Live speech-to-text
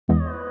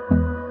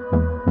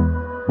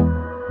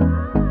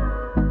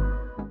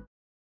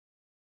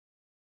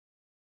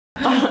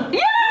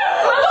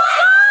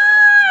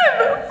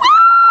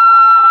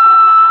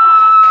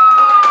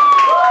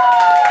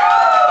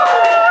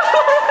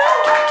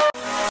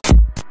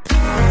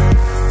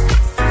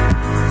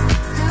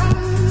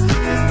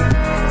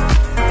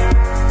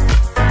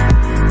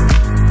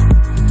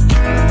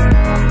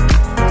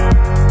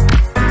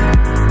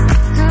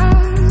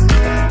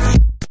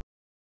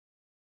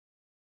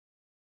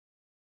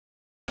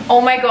Oh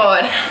my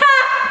God.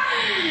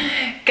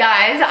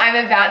 Guys,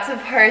 I'm about to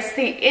post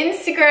the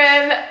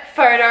Instagram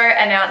photo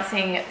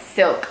announcing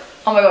SYLK.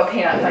 Oh my God,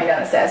 Peanut going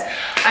down the stairs.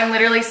 I'm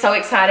literally so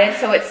excited.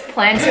 So it's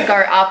planned to go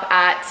up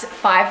at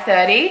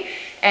 5:30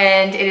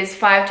 and it is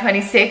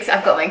 5:26.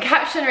 I've got my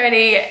caption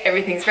ready.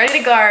 Everything's ready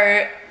to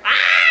go.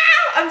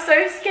 I'm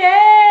so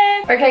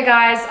scared. Okay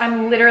guys,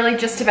 I'm literally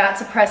just about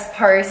to press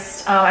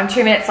post. I'm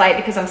 2 minutes late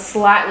because I'm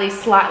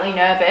slightly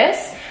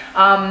nervous.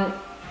 All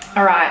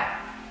right,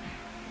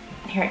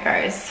 here it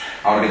goes.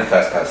 I want to be the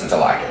first person to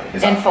like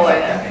it. And follow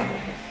them.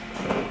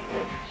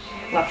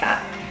 Love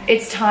that.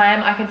 It's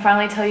time. I can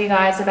finally tell you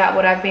guys about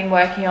what I've been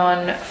working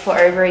on for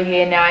over a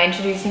year now,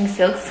 introducing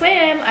SYLK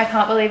Swim. I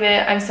can't believe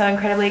it. I'm so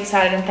incredibly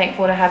excited and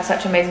thankful to have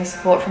such amazing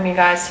support from you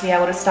guys to be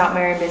able to start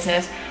my own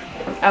business.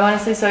 I'm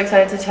honestly so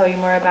excited to tell you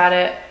more about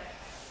it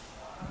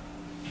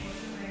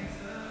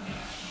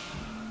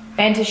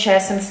and to share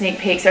some sneak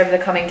peeks over the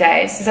coming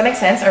days. Does that make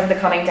sense? Over the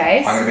coming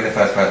days? I'm going to be the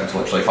first person to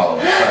literally follow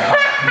it. Michael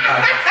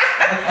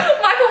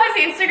has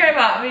the Instagram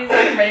up and he's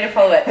like ready to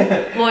follow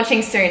it.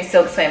 Launching soon,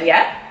 SYLK Swim,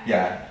 yeah?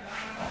 Yeah.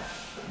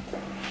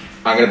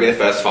 I'm going to be the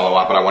first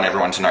follower, but I want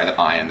everyone to know that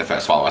I am the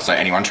first follower. So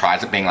anyone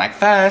tries it being like,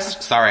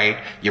 first, sorry,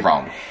 you're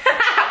wrong.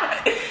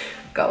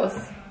 Goals.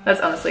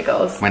 That's honestly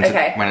goals. When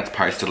it's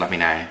posted, let me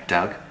know.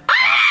 Doug?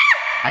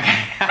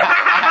 Okay.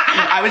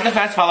 I was the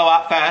first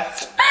follow-up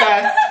first.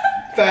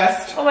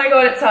 Oh my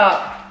God, it's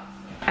up.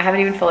 I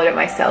haven't even followed it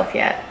myself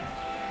yet.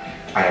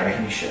 I don't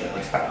reckon you should. It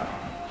looks better.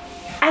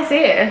 As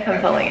if I'm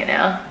following it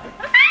now.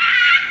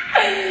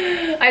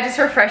 I just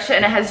refreshed it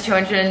and it has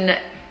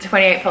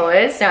 228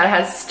 followers. Now it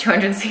has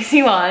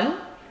 261,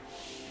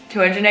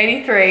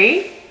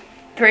 283,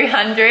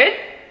 300.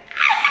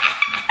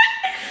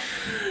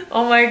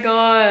 Oh my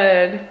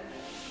God.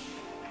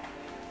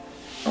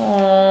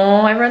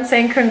 Oh, everyone's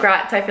saying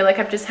congrats. I feel like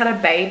I've just had a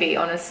baby,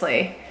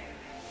 honestly.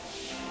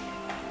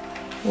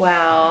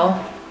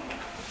 Wow.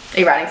 Are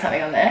you writing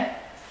something on there?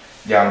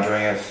 Yeah, I'm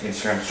doing an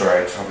Instagram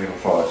story to help people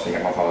follow so you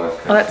get more followers.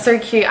 Oh, that's so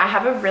cute. I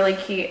have a really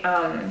cute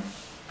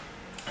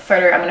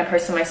photo I'm going to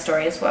post on my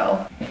story as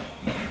well.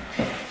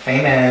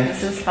 Famous.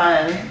 This is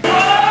fun.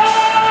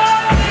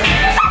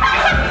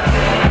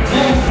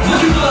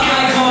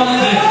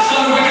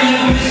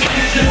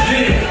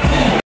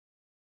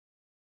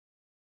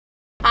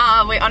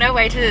 We're on our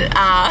way to the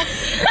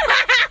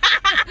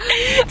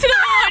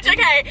launch.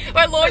 Okay,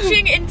 we're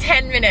launching in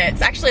 10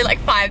 minutes, actually like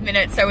 5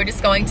 minutes, so we're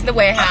just going to the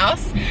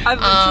warehouse. I'm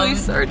literally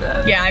so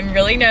nervous. Yeah, I'm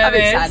really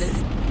nervous. I'm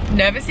excited.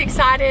 Nervous,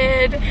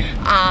 excited. We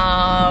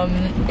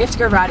have to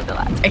go right at the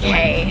lights.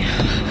 Okay.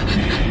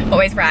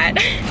 Always right.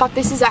 Fuck,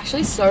 this is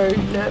actually so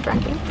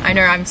nerve-wracking. I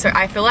know,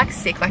 I feel like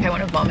sick, like I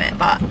want to vomit,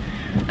 but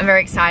I'm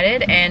very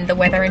excited. And the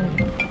weather in...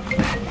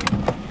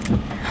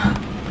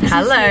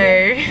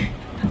 Hello.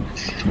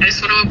 I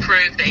just want to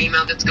approve the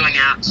email that's going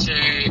out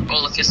to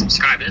all of your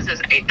subscribers.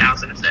 There's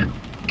 8,000 of them.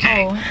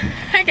 Okay. Oh,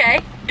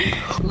 okay.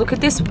 Look at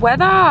this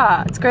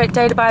weather. It's a great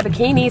day to buy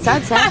bikinis,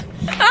 I'd say.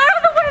 Oh,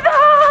 the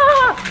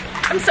weather!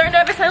 I'm so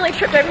nervous, I only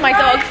tripped over my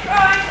dog.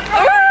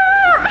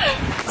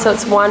 So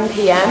it's 1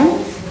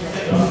 p.m.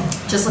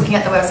 Just looking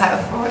at the website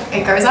before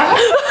it goes up.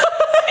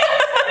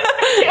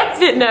 A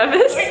bit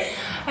nervous.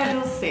 I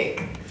feel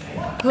sick.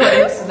 Oh,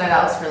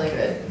 that was really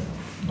good.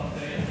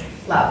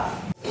 Love.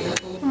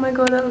 Oh my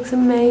God, that looks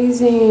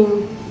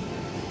amazing.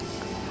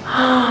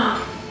 Wow.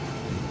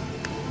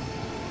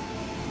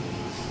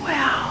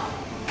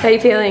 How are you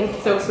feeling?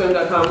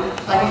 SYLKSwim.com.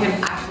 Like I can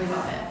actually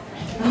vomit.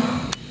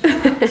 Do you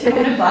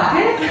want to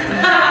buy it?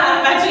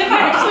 Imagine if I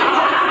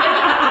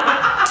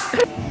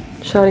actually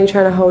Shani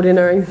trying to hold in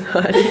her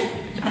anxiety.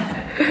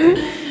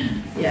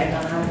 Yeah, I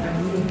got that.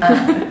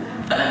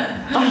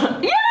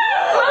 Yes!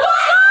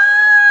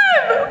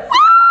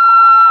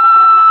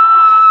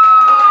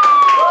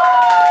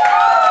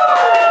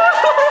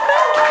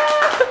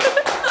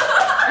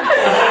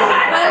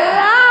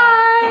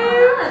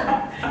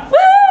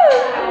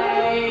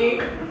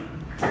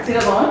 Did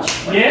it launch?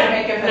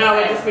 Yeah. No,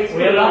 we're just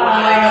we're live.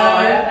 Oh my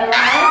God.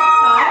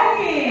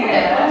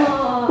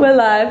 We're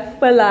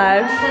live. We're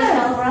live.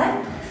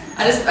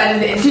 I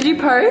did the intro. Did you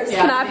post?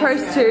 Yeah, Can I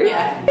post too?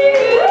 Yeah.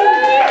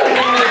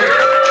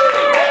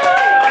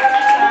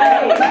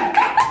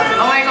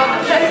 Oh my God,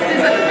 the first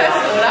is at the first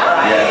order.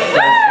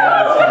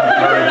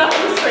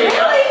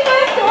 Really?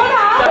 First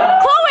order?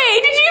 Chloe,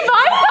 did you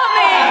buy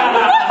something?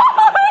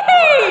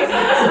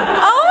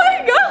 Oh my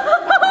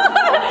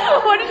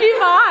God. What did you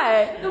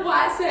buy? The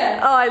white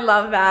set. Oh, I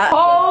love that.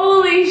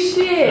 Holy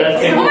shit.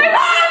 That's it. Oh my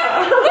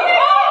God. Look at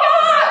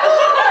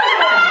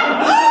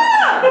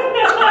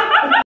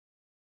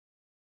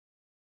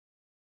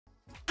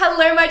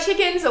Hello my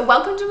chickens,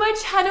 welcome to my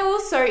channel.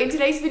 So in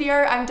today's video,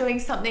 I'm doing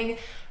something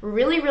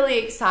really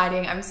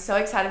exciting. I'm so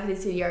excited for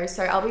this video.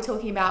 So I'll be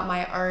talking about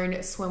my own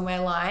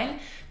swimwear line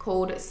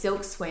called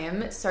SYLK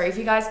Swim. So if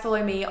you guys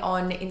follow me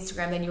on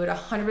Instagram, then you would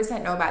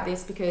 100% know about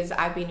this because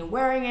I've been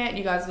wearing it.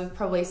 You guys have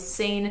probably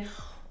seen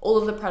all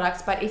of the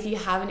products, but if you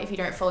haven't, if you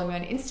don't follow me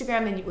on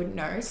Instagram, then you wouldn't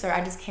know. So I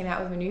just came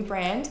out with a new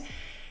brand,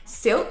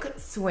 SYLK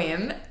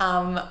Swim.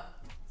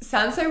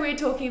 sounds so weird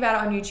talking about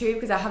it on YouTube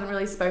because I haven't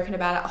really spoken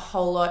about it a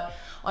whole lot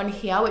on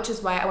here, which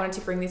is why I wanted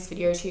to bring this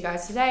video to you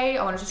guys today.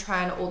 I wanted to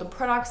try on all the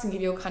products and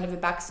give you a kind of a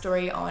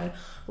backstory on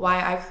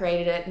why I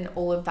created it and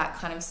all of that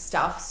kind of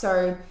stuff.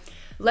 So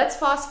let's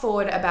fast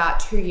forward about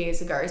 2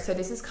 years ago. So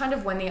this is kind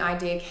of when the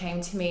idea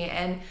came to me,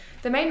 and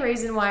the main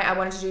reason why I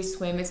wanted to do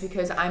swim is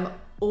because I'm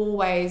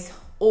always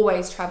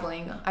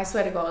traveling. I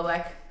swear to God,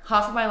 like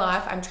half of my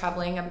life I'm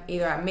traveling. I'm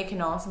either at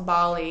Mykonos,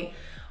 Bali.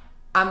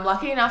 I'm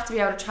lucky enough to be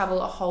able to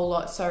travel a whole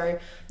lot. So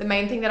the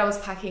main thing that I was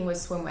packing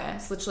was swimwear.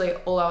 It's literally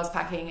all I was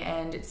packing,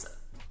 and it's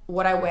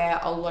what I wear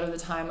a lot of the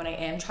time when I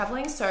am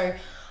traveling. So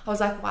I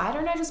was like, why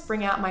don't I just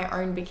bring out my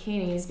own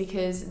bikinis?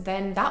 Because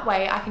then that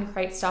way I can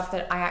create stuff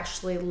that I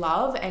actually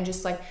love and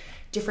just like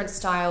different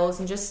styles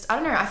and just, I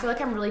don't know, I feel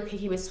like I'm really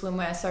picky with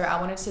swimwear. So I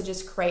wanted to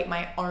just create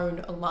my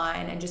own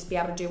line and just be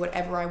able to do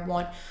whatever I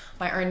want,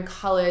 my own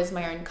colors,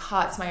 my own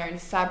cuts, my own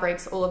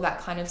fabrics, all of that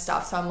kind of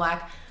stuff. So I'm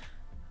like,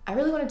 I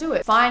really want to do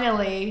it.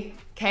 Finally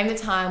came the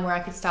time where I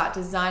could start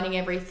designing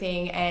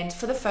everything. And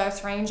for the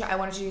first range, I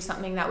wanted to do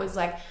something that was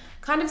like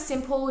kind of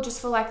simple, just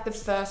for like the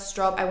first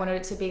drop. I wanted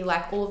it to be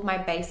like all of my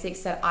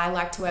basics that I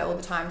like to wear all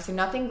the time. So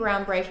nothing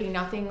groundbreaking,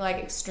 nothing like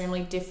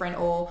extremely different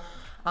or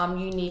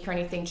unique or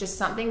anything, just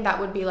something that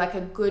would be like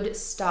a good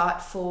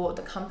start for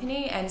the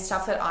company and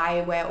stuff that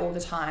I wear all the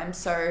time.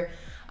 So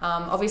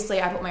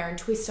obviously I put my own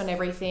twist on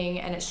everything,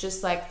 and it's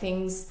just like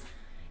things,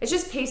 it's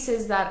just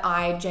pieces that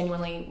I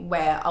genuinely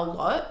wear a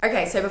lot.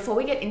 Okay, so before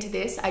we get into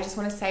this, I just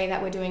want to say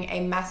that we're doing a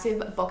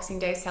massive Boxing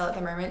Day sale at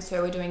the moment.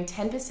 So we're doing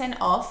 10%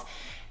 off.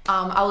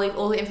 I'll leave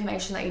all the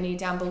information that you need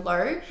down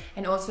below,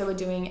 and also we're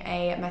doing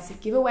a massive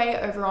giveaway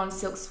over on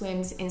SYLK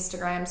Swim's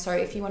Instagram. So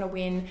if you want to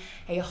win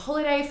a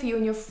holiday for you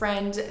and your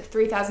friend,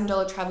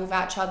 $3,000 travel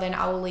voucher, then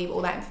I will leave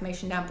all that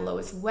information down below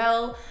as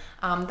well.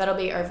 That'll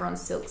be over on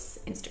SYLK's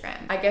Instagram.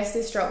 I guess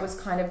this drop was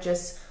kind of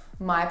just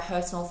my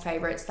personal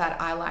favorites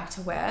that I like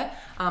to wear,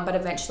 but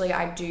eventually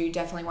I do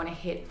definitely want to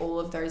hit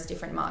all of those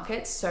different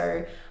markets.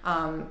 So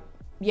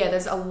yeah,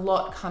 there's a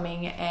lot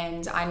coming,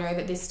 and I know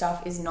that this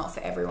stuff is not for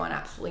everyone,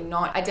 absolutely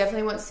not. I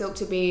definitely want SYLK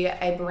to be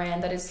a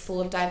brand that is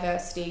full of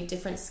diversity,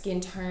 different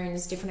skin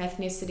tones, different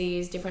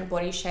ethnicities, different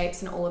body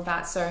shapes and all of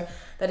that. So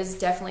that is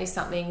definitely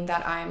something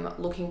that I'm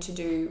looking to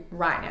do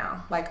right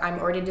now. Like I'm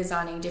already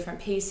designing different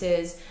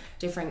pieces,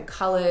 different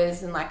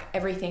colors and like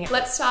everything.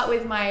 Let's start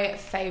with my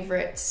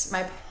favorites,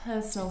 my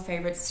personal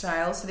favorite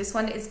style. So this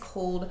one is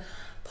called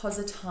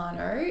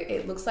Positano.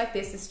 It looks like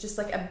this. It's just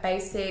like a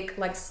basic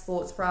like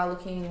sports bra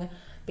looking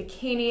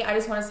bikini. I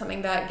just wanted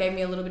something that gave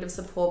me a little bit of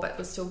support but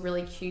was still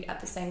really cute at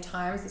the same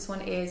time. This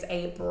one is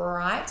a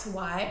bright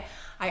white.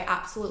 I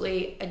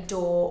absolutely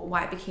adore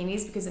white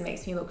bikinis because it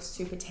makes me look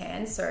super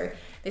tan. So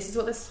this is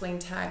what the swing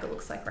tag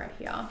looks like right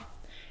here.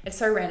 It's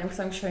so random because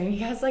I'm showing you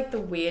guys like the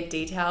weird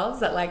details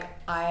that like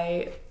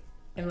I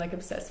am like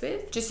obsessed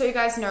with. Just so you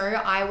guys know,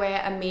 I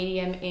wear a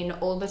medium in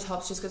all the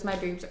tops just because my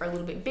boobs are a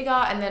little bit bigger,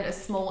 and then a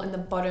small in the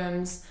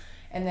bottoms,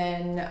 and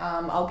then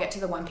I'll get to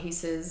the one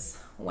pieces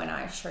when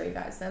I show you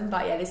guys them.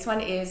 But yeah, this one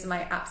is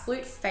my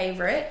absolute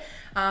favorite.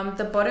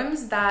 The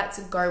bottoms that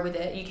go with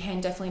it, you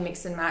can definitely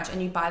mix and match,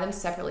 and you buy them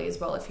separately as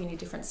well if you need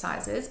different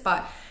sizes.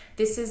 But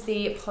this is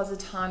the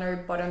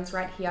Positano bottoms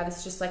right here. This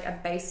is just like a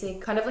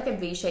basic, kind of like a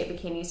V-shaped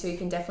bikini. So you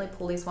can definitely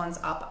pull these ones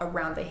up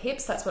around the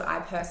hips. That's what I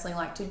personally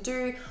like to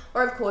do.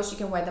 Or of course you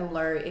can wear them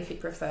low if you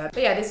prefer.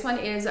 But yeah, this one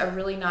is a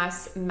really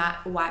nice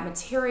matte white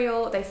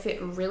material. They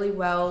fit really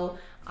well.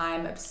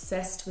 I'm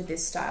obsessed with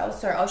this style.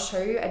 So I'll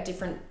show you a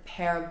different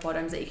pair of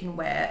bottoms that you can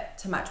wear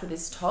to match with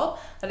this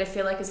top that I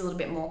feel like is a little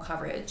bit more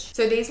coverage.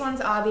 So these ones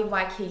are the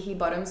Waikiki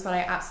bottoms, but I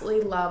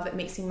absolutely love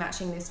mixing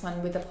matching this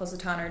one with the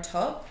Positano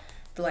top,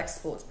 the like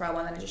sports bra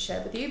one that I just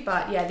shared with you.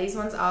 But yeah, these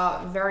ones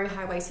are very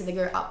high-waisted. They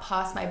go up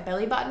past my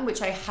belly button,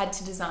 which I had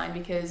to design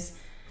because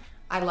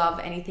I love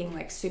anything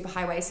like super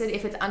high-waisted.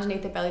 If it's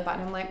underneath the belly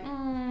button, I'm like,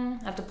 I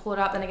have to pull it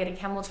up, then I get a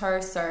camel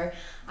toe. So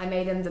I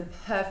made them the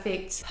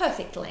perfect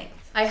length.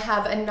 I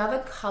have another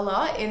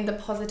color in the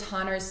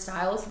Positano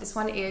style. So this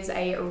one is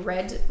a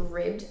red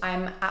ribbed.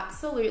 I'm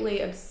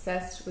absolutely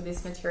obsessed with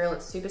this material.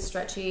 It's super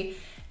stretchy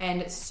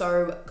and it's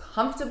so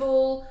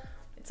comfortable.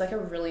 It's like a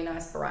really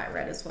nice bright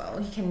red as well.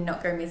 You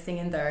cannot go missing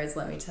in those,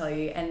 let me tell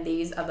you. And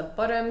these are the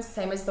bottoms,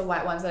 same as the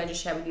white ones that I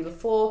just shared with you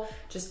before,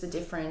 just the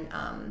different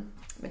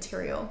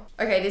material.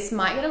 Okay, this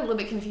might get a little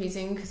bit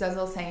confusing because as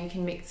I was saying, you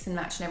can mix and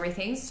match and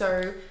everything.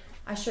 So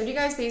I showed you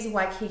guys these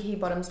Waikiki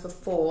bottoms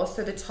before.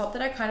 So the top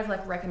that I kind of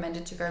like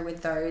recommended to go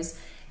with those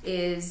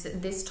is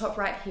this top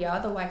right here,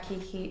 the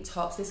Waikiki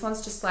tops. This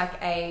one's just like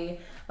a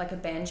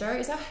banjo.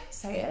 Is that how you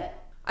say it?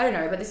 I don't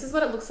know, but this is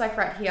what it looks like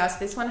right here. So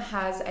this one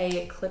has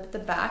a clip at the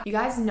back. You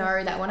guys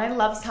know that when I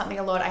love something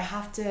a lot, I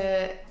have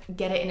to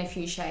get it in a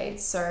few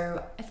shades.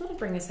 So I thought I'd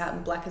bring this out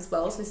in black as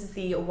well. So this is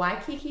the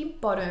Waikiki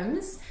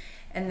bottoms,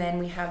 and then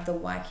we have the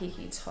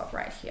Waikiki top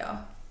right here.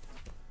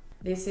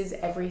 This is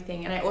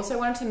everything. And I also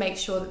wanted to make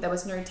sure that there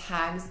was no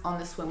tags on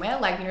the swimwear,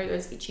 like, you know,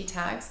 those itchy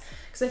tags.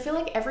 Because I feel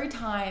like every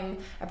time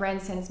a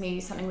brand sends me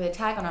something with a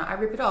tag on it, I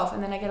rip it off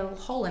and then I get a little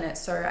hole in it.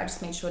 So I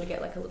just made sure to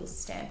get like a little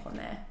stamp on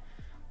there.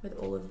 with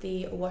all of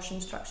the wash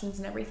instructions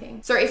and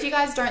everything. So if you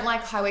guys don't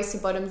like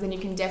high-waisted bottoms, then you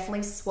can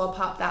definitely swap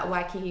up that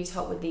Waikiki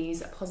top with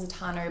these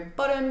Positano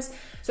bottoms.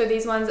 So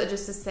these ones are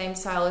just the same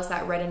style as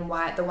that red and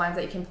white, the ones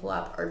that you can pull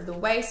up over the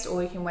waist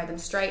or you can wear them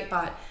straight.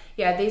 But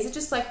yeah, these are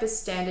just like the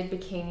standard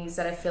bikinis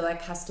that I feel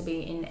like has to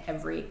be in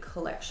every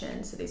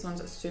collection. So these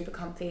ones are super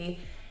comfy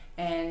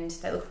and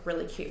they look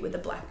really cute with the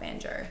black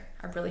banjo.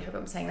 I really hope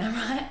I'm saying that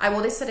right. I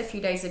wore this set a few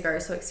days ago,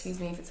 so excuse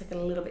me if it's like a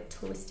little bit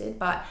twisted,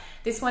 but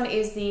this one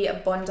is the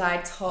Bondi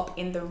top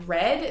in the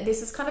red.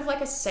 This is kind of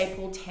like a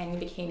staple tanning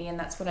bikini, and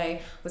that's what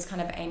I was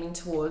kind of aiming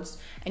towards.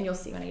 And you'll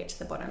see when I get to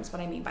the bottoms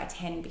what I mean by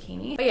tanning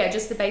bikini. But yeah,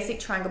 just the basic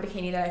triangle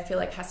bikini that I feel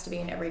like has to be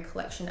in every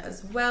collection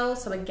as well.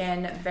 So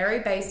again, very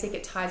basic.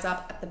 It ties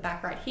up at the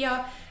back right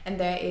here, and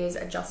there is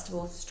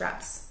adjustable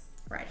straps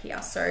right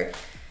here. So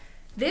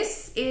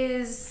this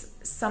is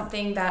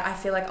something that I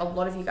feel like a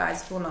lot of you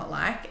guys will not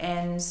like,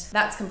 and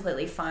that's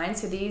completely fine.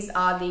 So these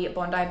are the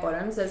Bondi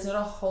bottoms. There's not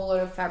a whole lot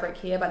of fabric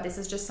here, but this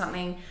is just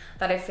something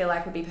that I feel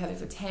like would be perfect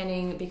for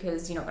tanning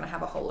because you're not gonna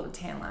have a whole lot of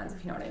tan lines,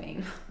 if you know what I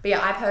mean. But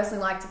yeah, I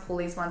personally like to pull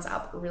these ones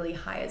up really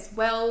high as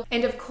well.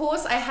 And of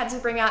course I had to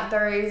bring out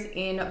those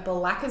in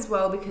black as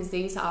well because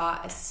these are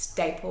a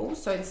staple.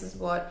 So this is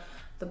what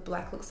the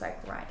black looks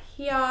like right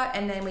here.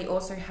 And then we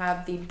also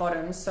have the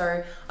bottoms.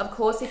 So of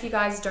course, if you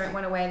guys don't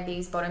want to wear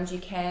these bottoms, you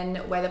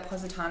can wear the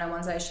Positano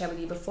ones that I shared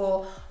with you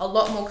before. A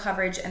lot more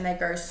coverage and they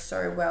go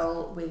so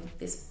well with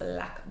this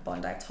black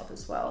Bondi top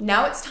as well.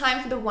 Now it's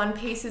time for the one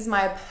pieces,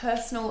 my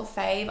personal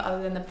fave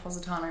other than the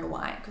Positano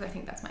white, because I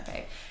think that's my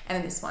fave. And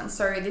then this one.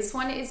 So this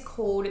one is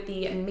called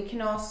the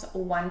Mykonos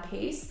one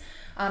piece.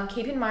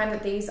 Keep in mind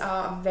that these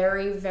are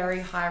very,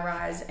 very high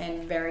rise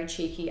and very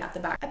cheeky at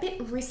the back. A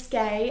bit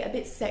risque, a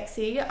bit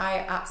sexy. I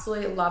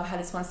absolutely love how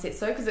this one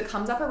sits though, because it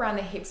comes up around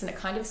the hips and it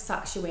kind of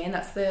sucks you in.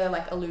 That's the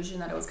like illusion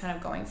that I was kind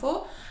of going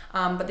for.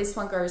 But this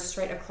one goes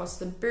straight across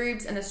the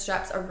boobs and the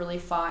straps are really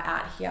far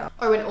out here.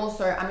 Oh, and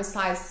also I'm a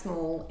size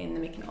small in the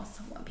Mykonos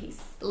one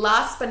piece.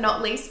 Last but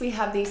not least, we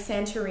have the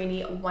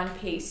Santorini one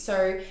piece.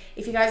 So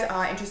if you guys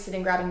are interested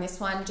in grabbing this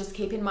one, just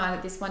keep in mind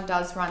that this one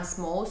does run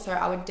small. So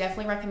I would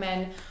definitely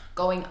recommend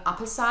going up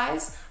a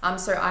size.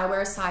 So I wear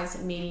a size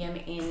medium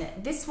in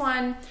this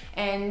one.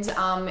 And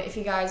if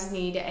you guys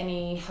need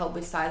any help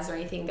with size or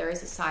anything, there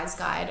is a size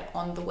guide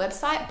on the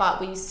website, but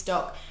we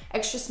stock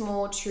extra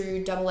small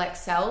to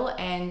XXL,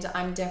 and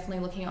I'm definitely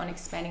looking on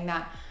expanding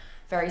that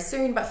very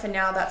soon. But for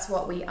now, that's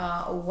what we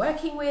are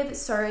working with.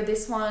 So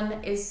this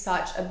one is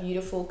such a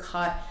beautiful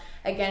cut.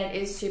 Again,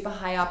 it is super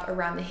high up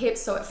around the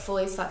hips, so it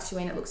fully sucks you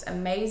in. It looks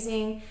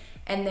amazing.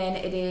 And then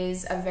it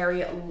is a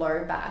very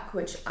low back,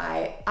 which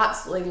I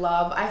absolutely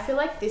love. I feel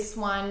like this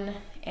one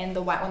and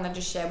the white one that I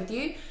just shared with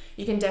you,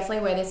 you can definitely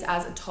wear this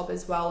as a top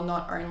as well,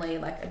 not only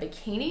like a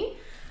bikini.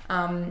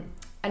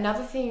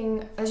 Another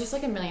thing, there's just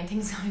like a million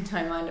things going to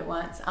my mind at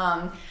once.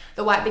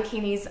 The white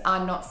bikinis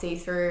are not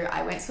see-through.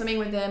 I went swimming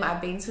with them.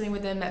 I've been swimming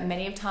with them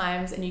many of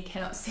times and you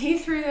cannot see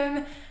through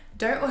them.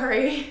 Don't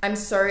worry. I'm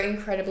so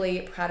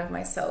incredibly proud of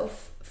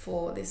myself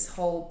for this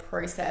whole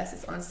process.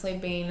 It's honestly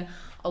been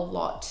a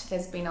lot.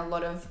 There's been a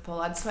lot of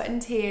blood, sweat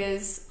and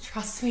tears.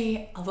 Trust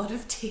me, a lot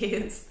of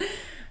tears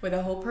with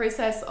the whole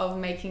process of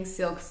making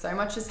SYLK. So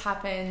much has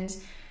happened.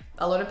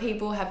 A lot of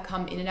people have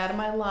come in and out of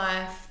my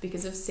life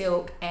because of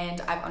SYLK,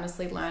 and I've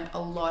honestly learned a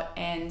lot.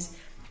 And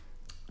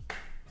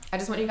I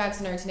just want you guys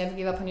to know to never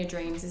give up on your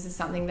dreams. This is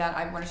something that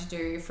I've wanted to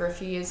do for a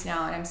few years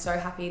now, and I'm so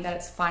happy that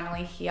it's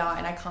finally here,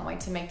 and I can't wait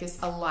to make this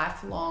a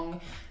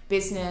lifelong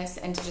business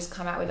and to just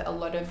come out with a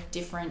lot of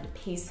different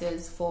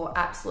pieces for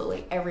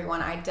absolutely everyone.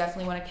 I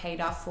definitely want to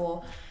cater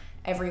for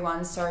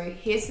everyone. So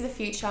here's to the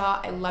future.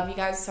 I love you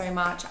guys so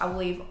much. I will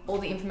leave all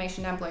the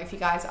information down below if you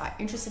guys are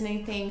interested in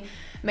anything.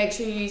 Make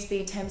sure you use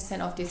the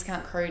 10% off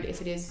discount code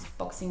if it is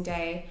Boxing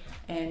Day,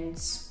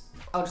 and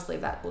I'll just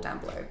leave that all down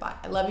below. But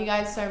I love you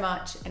guys so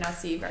much, and I'll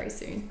see you very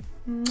soon.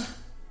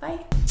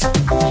 Bye.